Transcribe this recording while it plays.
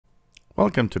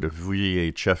Welcome to the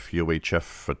VHF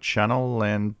UHF channel,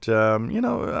 and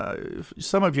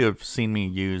some of you have seen me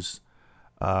use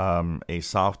a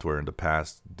software in the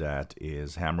past that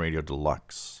is Ham Radio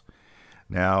Deluxe.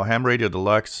 Now, Ham Radio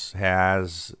Deluxe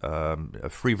has a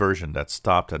free version that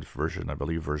stopped at version, I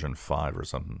believe, version 5 or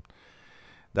something.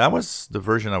 That was the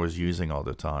version I was using all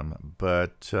the time,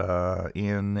 but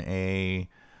I'm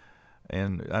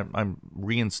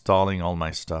reinstalling all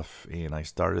my stuff, and I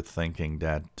started thinking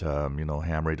that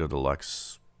Ham Radio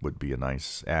Deluxe would be a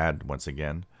nice add once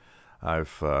again.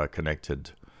 I've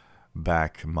connected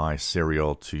back my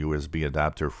serial to USB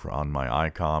adapter on my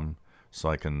Icom, so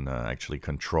I can actually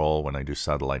control when I do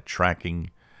satellite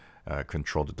tracking,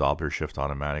 control the Doppler shift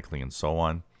automatically, and so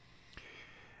on.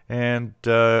 And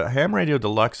Ham Radio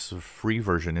Deluxe free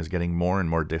version is getting more and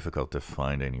more difficult to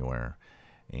find anywhere.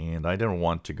 And I didn't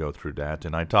want to go through that.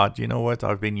 And I thought, you know what,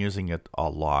 I've been using it a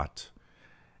lot.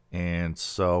 And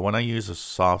so when I use a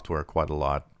software quite a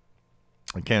lot,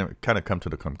 I can kind of come to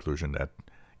the conclusion that,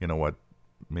 you know what,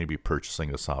 maybe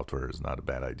purchasing the software is not a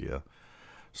bad idea.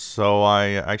 So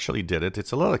I actually did it.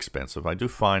 It's a little expensive. I do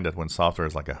find that when software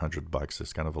is like $100,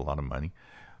 it's kind of a lot of money.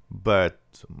 But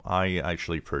I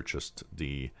actually purchased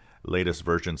the latest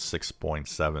version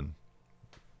 6.7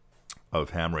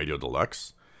 of Ham Radio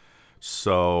Deluxe.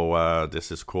 So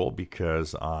this is cool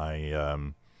because so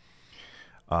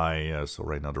right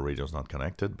now the radio is not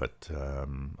connected, but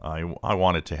I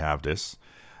wanted to have this.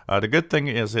 The good thing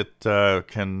is it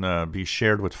can be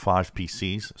shared with 5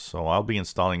 PCs, so I'll be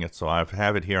installing it. So I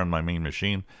have it here on my main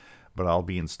machine, but I'll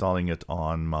be installing it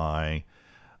on my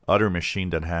other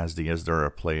machine that has the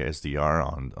SDR Play SDR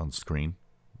on screen,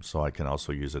 so I can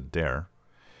also use it there.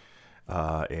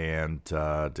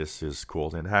 This is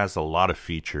cool. It has a lot of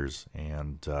features,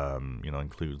 and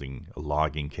including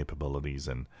logging capabilities,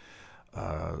 and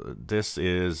this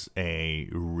is a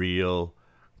real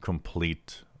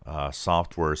complete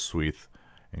software suite,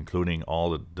 including all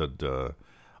the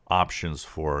options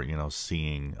for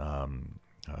seeing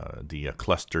the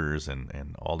clusters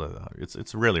and all the.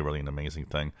 It's really an amazing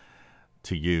thing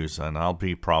to use, and I'll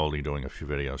be probably doing a few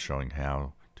videos showing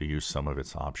how to use some of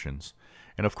its options.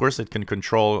 And of course, it can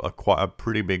control a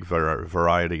pretty big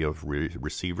variety of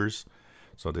receivers.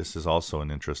 So this is also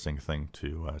an interesting thing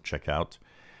to check out.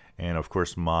 And of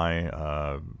course, my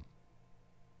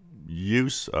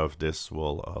use of this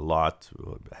will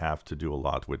have to do a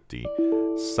lot with the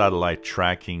satellite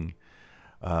tracking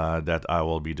that I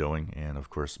will be doing. And of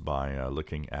course, by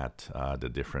looking at the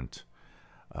different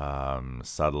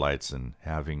satellites and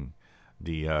having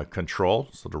the control.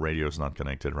 So the radio is not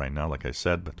connected right now, like I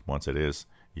said, but once it is,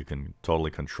 you can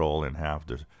totally control and have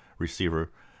the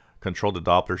receiver control the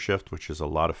Doppler shift, which is a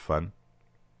lot of fun.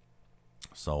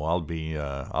 So I'll be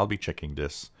checking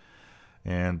this,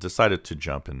 and decided to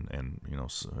jump and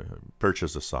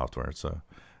purchase the software. It's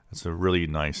a really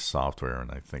nice software, and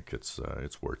I think it's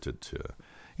worth it to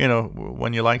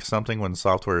when you like something, when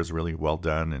software is really well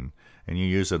done and you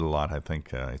use it a lot, I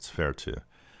think it's fair to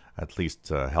at least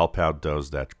help out those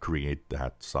that create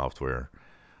that software.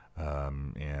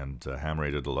 Ham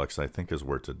Radio Deluxe, I think, is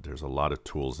worth it. There's a lot of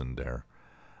tools in there.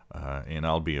 And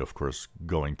I'll be, of course,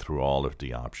 going through all of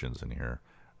the options in here.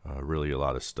 Really a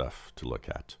lot of stuff to look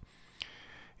at.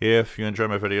 If you enjoy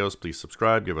my videos, please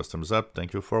subscribe, give us thumbs up.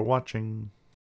 Thank you for watching.